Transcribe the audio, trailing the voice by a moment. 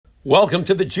Welcome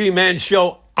to the G-Man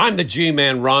Show. I'm the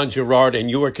G-Man, Ron Gerard,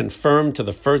 and you are confirmed to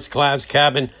the first-class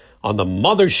cabin on the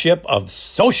mothership of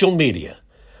social media.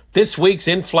 This week's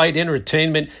in-flight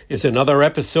entertainment is another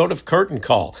episode of Curtain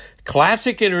Call,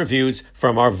 classic interviews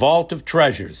from our vault of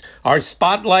treasures. Our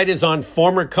spotlight is on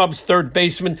former Cubs third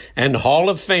baseman and Hall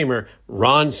of Famer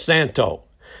Ron Santo.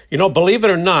 You know, believe it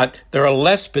or not, there are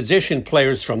less position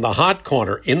players from the hot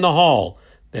corner in the Hall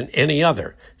than any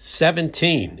other,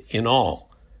 17 in all.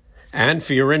 And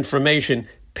for your information,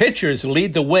 pitchers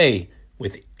lead the way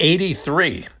with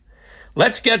 83.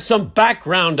 Let's get some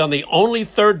background on the only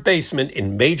third baseman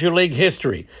in Major League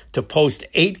history to post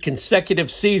 8 consecutive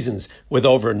seasons with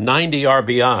over 90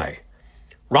 RBI.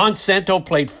 Ron Santo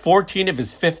played 14 of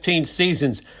his 15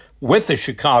 seasons with the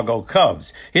Chicago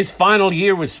Cubs. His final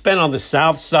year was spent on the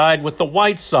South Side with the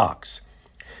White Sox.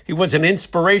 He was an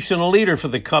inspirational leader for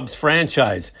the Cubs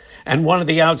franchise and one of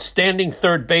the outstanding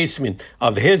third basemen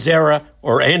of his era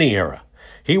or any era.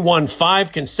 He won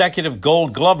 5 consecutive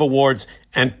Gold Glove awards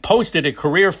and posted a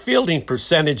career fielding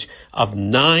percentage of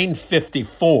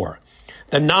 .954.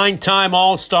 The 9-time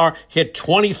All-Star hit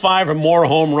 25 or more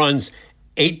home runs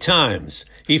 8 times.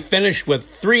 He finished with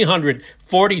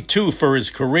 342 for his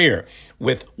career,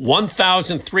 with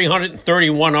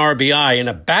 1,331 RBI and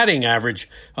a batting average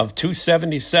of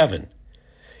 .277.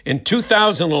 In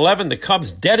 2011, the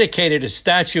Cubs dedicated a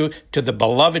statue to the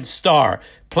beloved star,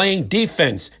 playing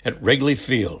defense at Wrigley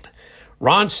Field.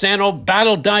 Ron Santo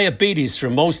battled diabetes for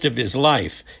most of his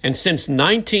life, and since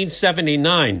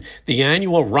 1979, the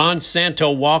annual Ron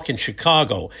Santo Walk in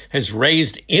Chicago has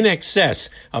raised in excess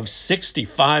of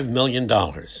 $65 million.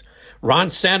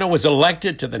 Ron Santo was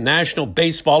elected to the National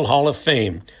Baseball Hall of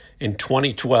Fame in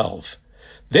 2012.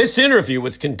 This interview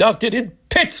was conducted in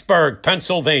Pittsburgh,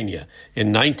 Pennsylvania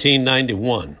in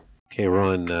 1991. Okay,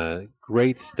 Ron,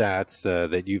 great stats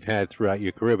that you've had throughout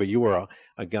your career, but you were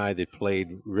a guy that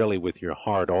played really with your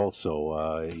heart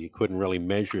also. You couldn't really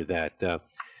measure that.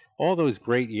 All those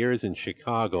great years in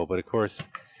Chicago, but of course,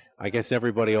 I guess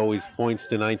everybody always points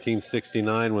to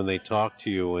 1969 when they talk to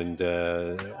you and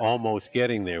almost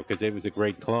getting there because it was a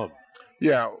great club.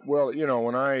 Yeah, well, you know,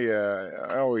 when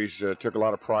I always took a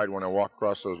lot of pride when I walked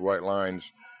across those white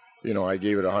lines. You know, I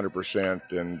gave it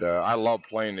 100%, and I loved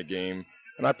playing the game,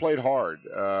 and I played hard.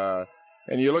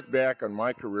 And you look back on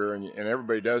my career, and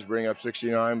everybody does bring up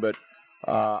 69, but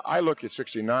I look at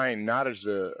 69 not as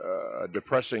a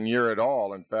depressing year at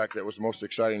all. In fact, it was the most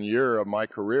exciting year of my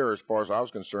career as far as I was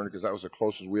concerned, because that was the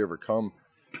closest we ever come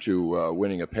to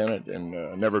winning a pennant and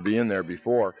never being there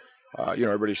before. You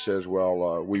know, everybody says,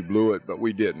 well, we blew it, but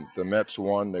we didn't. The Mets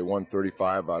won. They won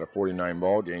 35 out of 49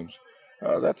 ball games.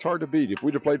 That's hard to beat. If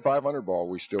we'd have played 500 ball,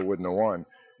 we still wouldn't have won.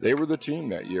 They were the team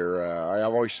that year.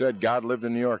 I've always said God lived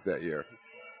in New York that year.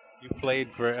 You played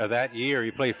for that year.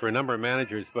 You played for a number of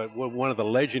managers, but one of the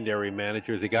legendary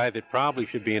managers, a guy that probably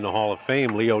should be in the Hall of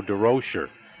Fame, Leo DeRocher.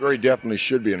 Very definitely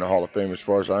should be in the Hall of Fame as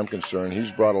far as I'm concerned.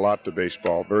 He's brought a lot to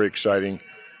baseball. Very exciting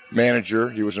manager.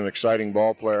 He was an exciting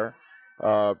ball player.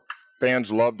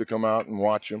 Fans loved to come out and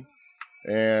watch him,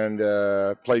 and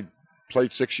played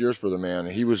 6 years for the man.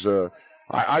 He was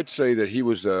I'd say that he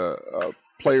was a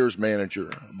player's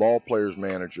manager, ball player's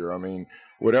manager. I mean,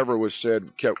 whatever was said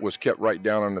was kept right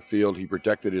down on the field. He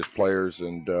protected his players,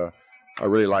 and I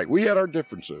really liked. We had our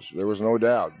differences, there was no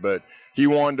doubt, but he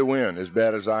wanted to win as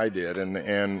bad as I did.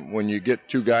 And when you get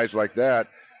 2 guys like that,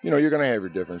 you know, you're going to have your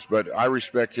difference. But I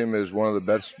respect him as one of the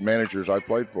best managers I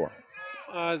played for.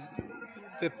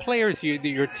 The players,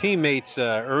 your teammates,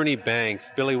 Ernie Banks,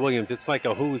 Billy Williams, it's like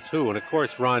a who's who. And, of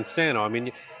course, Ron Santo. I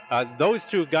mean, those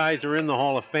 2 guys are in the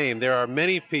Hall of Fame. There are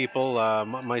many people,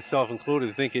 myself included,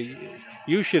 who think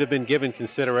you should have been given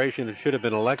consideration and should have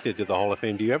been elected to the Hall of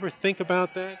Fame. Do you ever think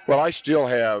about that? Well, I still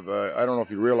have, I don't know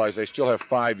if you realize, I still have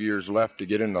 5 years left to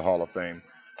get in the Hall of Fame.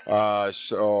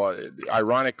 So,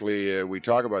 ironically, we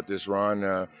talk about this,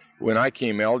 Ron. When I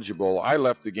came eligible, I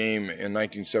left the game in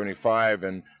 1975,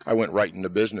 and I went right into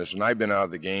business. And I've been out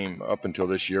of the game up until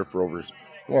this year for over,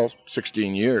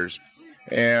 16 years.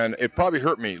 And it probably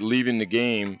hurt me leaving the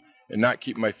game and not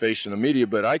keeping my face in the media,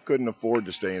 but I couldn't afford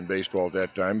to stay in baseball at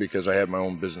that time because I had my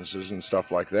own businesses and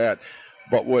stuff like that.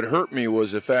 But what hurt me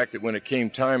was the fact that when it came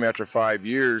time after 5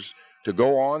 years to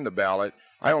go on the ballot,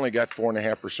 I only got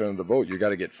 4.5% of the vote. You got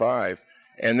to get 5.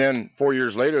 And then 4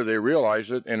 years later, they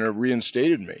realized it and it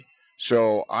reinstated me.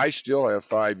 So I still have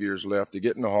 5 years left to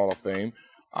get in the Hall of Fame.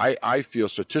 I feel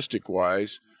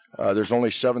statistic-wise, there's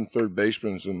only 7 third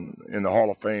basemen in the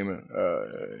Hall of Fame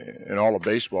in all of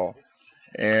baseball.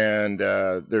 And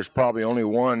there's probably only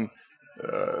one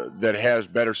that has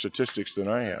better statistics than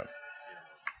I have.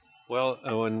 Well,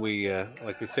 when we,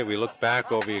 like we said, we look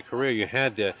back over your career, you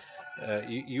had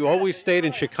you always stayed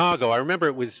in Chicago. I remember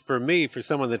it was for me, for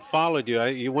someone that followed you.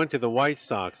 You went to the White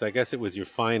Sox. I guess it was your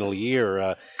final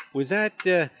year. Was that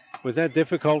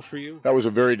difficult for you? That was a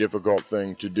very difficult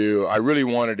thing to do. I really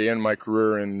wanted to end my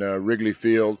career in Wrigley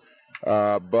Field,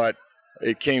 but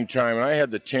it came time, and I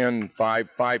had the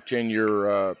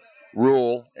 10-year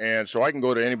rule, and so I can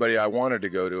go to anybody I wanted to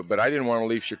go to, but I didn't want to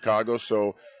leave Chicago,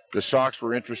 so the Sox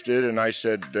were interested, and I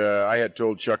said, I had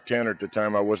told Chuck Tanner at the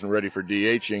time I wasn't ready for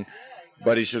DHing,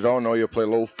 but he said, oh, no, you'll play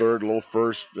low third, low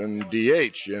first, and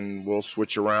DH, and we'll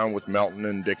switch around with Melton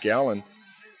and Dick Allen.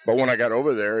 But when I got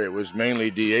over there, it was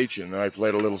mainly DHing. I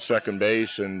played a little second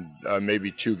base and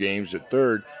maybe 2 games at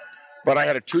third. But I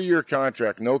had a 2-year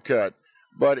contract, no cut.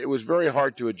 But it was very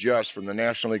hard to adjust from the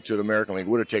National League to the American League. It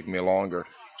would have taken me longer.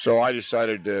 So I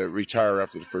decided to retire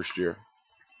after the first year.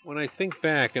 When I think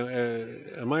back,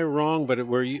 am I wrong? But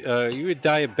were you a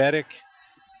diabetic?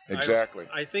 Exactly.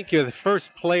 I think you're the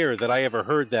first player that I ever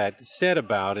heard that said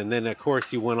about, and then of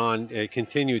course you went on,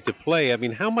 continued to play. I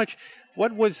mean,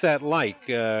 what was that like?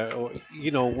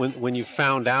 When you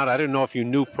found out, I don't know if you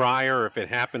knew prior or if it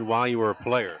happened while you were a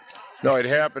player. No, it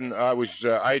happened.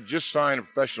 I had just signed a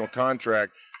professional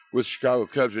contract with Chicago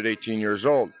Cubs at 18 years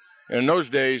old, and in those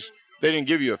days they didn't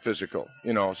give you a physical,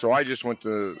 So I just went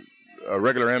to a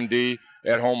regular MD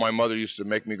at home. My mother used to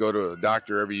make me go to a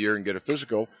doctor every year and get a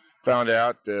physical. Found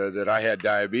out that I had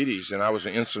diabetes, and I was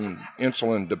an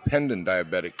insulin-dependent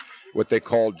diabetic, what they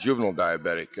call juvenile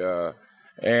diabetic.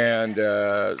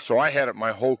 So I had it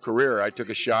my whole career. I took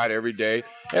a shot every day,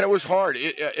 and it was hard.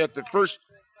 At the first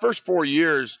 4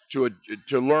 years to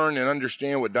learn and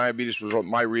understand what diabetes was,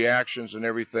 my reactions and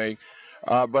everything.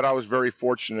 But I was very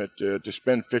fortunate to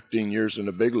spend 15 years in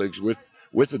the big leagues with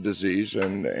the disease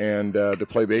and to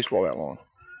play baseball that long.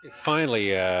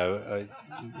 Finally,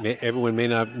 everyone may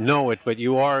not know it, but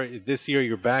this year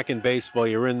you're back in baseball.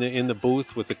 You're in the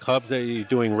booth with the Cubs. Are you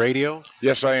doing radio?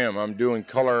 Yes, I am. I'm doing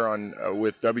color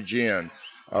with WGN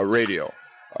radio.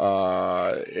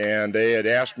 And they had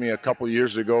asked me a couple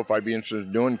years ago if I'd be interested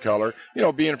in doing color,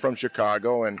 being from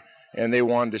Chicago, and they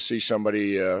wanted to see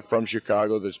somebody from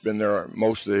Chicago that's been there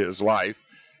most of his life.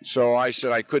 So I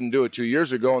said I couldn't do it 2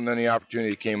 years ago, and then the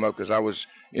opportunity came up because I was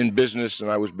in business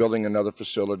and I was building another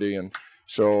facility, and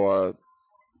so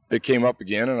it came up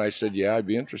again, and I said, yeah, I'd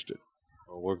be interested.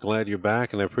 Well, we're glad you're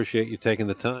back, and I appreciate you taking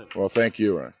the time. Well, thank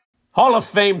you, Ron. Hall of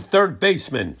Fame third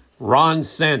baseman Ron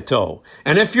Santo.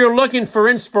 And if you're looking for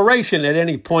inspiration at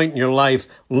any point in your life,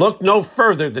 look no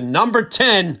further than number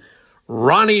 10,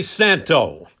 Ronnie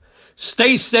Santo.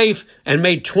 Stay safe, and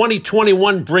may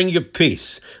 2021 bring you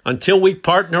peace. Until we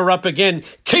partner up again,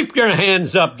 keep your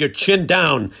hands up, your chin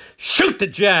down, shoot the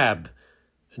jab,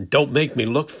 and don't make me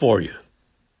look for you.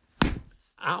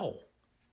 Ow.